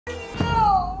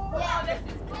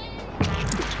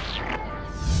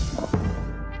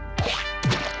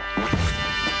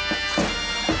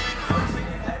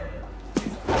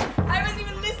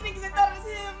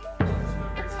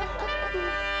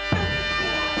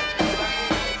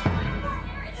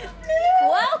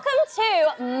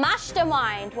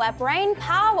mastermind, where brain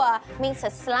power meets a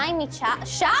slimy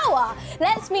shower.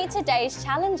 Let's meet today's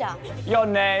challenger. Your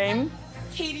name?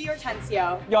 Katie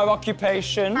Ortencio. Your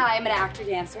occupation? I'm an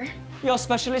actor-dancer. Your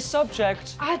specialist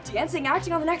subject? Dancing,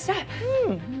 acting on the next step.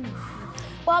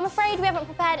 Well, I'm afraid we haven't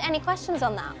prepared any questions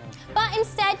on that. But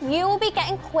instead, you will be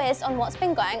getting quizzed on what's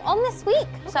been going on this week.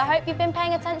 So I hope you've been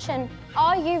paying attention.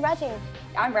 Are you ready?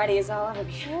 I'm ready as I'll ever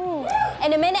be.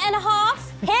 In a minute and a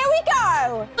half, here we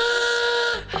go!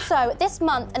 So, this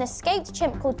month, an escaped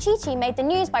chimp called Chi-Chi made the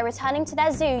news by returning to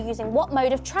their zoo using what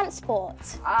mode of transport?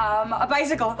 A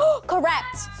bicycle.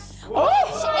 Correct. Which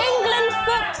England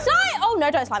oh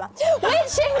no, don't slide that.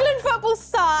 Which England football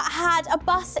star had a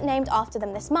bus named after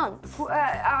them this month?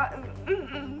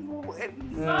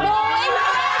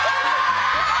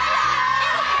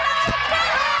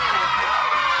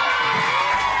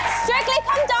 Strictly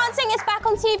Come Dancing is back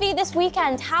on TV this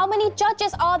weekend. How many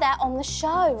judges are there on the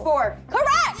show? 4.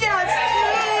 Correct! Yes!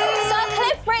 Sir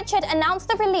Cliff Richard announced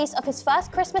the release of his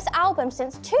first Christmas album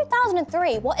since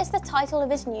 2003. What is the title of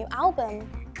his new album?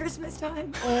 Christmas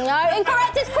time. No,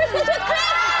 incorrect. It's Christmas with Cliff!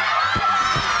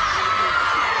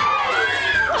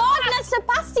 Gardener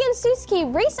Sebastian Suski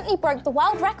recently broke the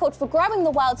world record for growing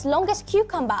the world's longest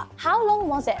cucumber. How long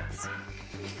was it?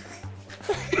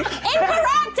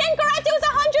 Incorrect! Incorrect! It was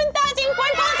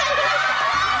 113.4 centimeters!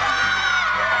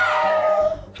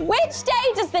 Which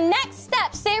day does the Next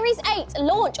Step Series 8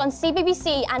 launch on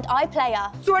CBBC and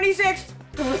iPlayer? 26th.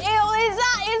 Ew, is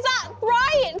that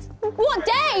right? What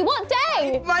day? What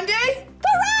day? Monday?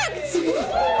 Correct!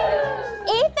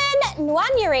 Ethan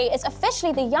Nwaneri is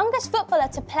officially the youngest footballer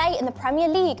to play in the Premier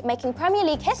League, making Premier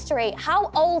League history. How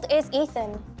old is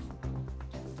Ethan?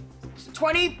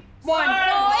 21.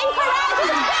 Oh, incorrect!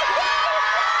 It's 50!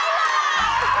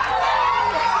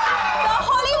 The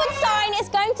Hollywood sign is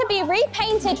going to be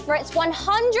repainted for its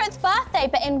 100th birthday,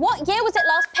 but in what year was it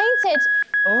last painted?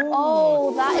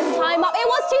 Oh, that is time up. It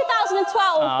was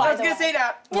 2012. I was going to say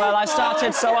that. Well, I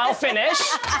started, so I'll finish.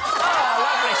 Oh,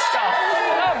 lovely stuff.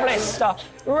 Lovely stuff.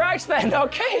 Right then,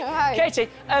 OK. Right. Katie,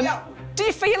 do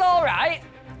you feel all right?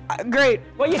 Great.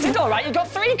 Well, you did all right. You got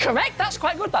 3 correct. That's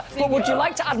quite good, that. But would you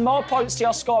like to add more points to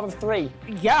your score of 3?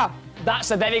 Yeah.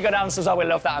 That's a very good answer, so we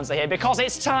love that answer here, because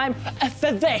it's time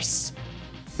for this.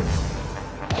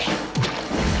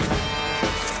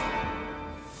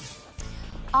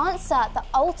 Answer the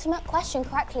ultimate question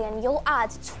correctly and you'll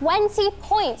add 20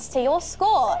 points to your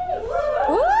score.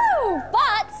 Woo!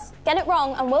 But get it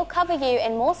wrong and we'll cover you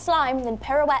in more slime than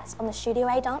pirouettes on the Studio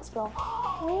A dance floor.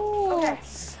 Ooh. Okay.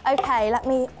 OK, let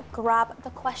me grab the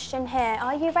question here.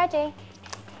 Are you ready?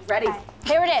 Ready. Okay,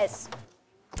 here it is.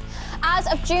 As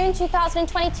of June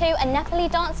 2022, a Nepali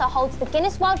dancer holds the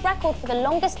Guinness World Record for the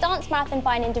longest dance marathon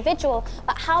by an individual.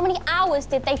 But how many hours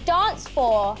did they dance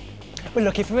for? We're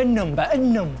looking for a number,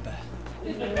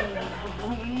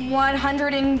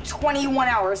 121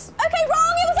 hours. OK,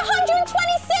 wrong. It was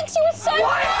 126. You were so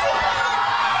What?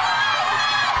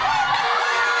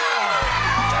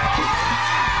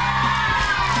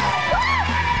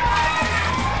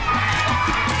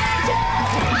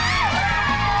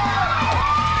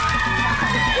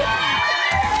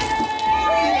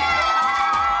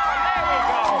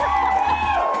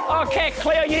 OK,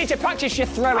 Cleo, you need to practice your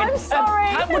throwing. I'm sorry.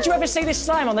 Would you ever see this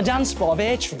slime on the dance floor of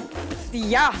A Troop?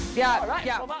 Yeah. All right,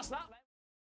 well, that's that.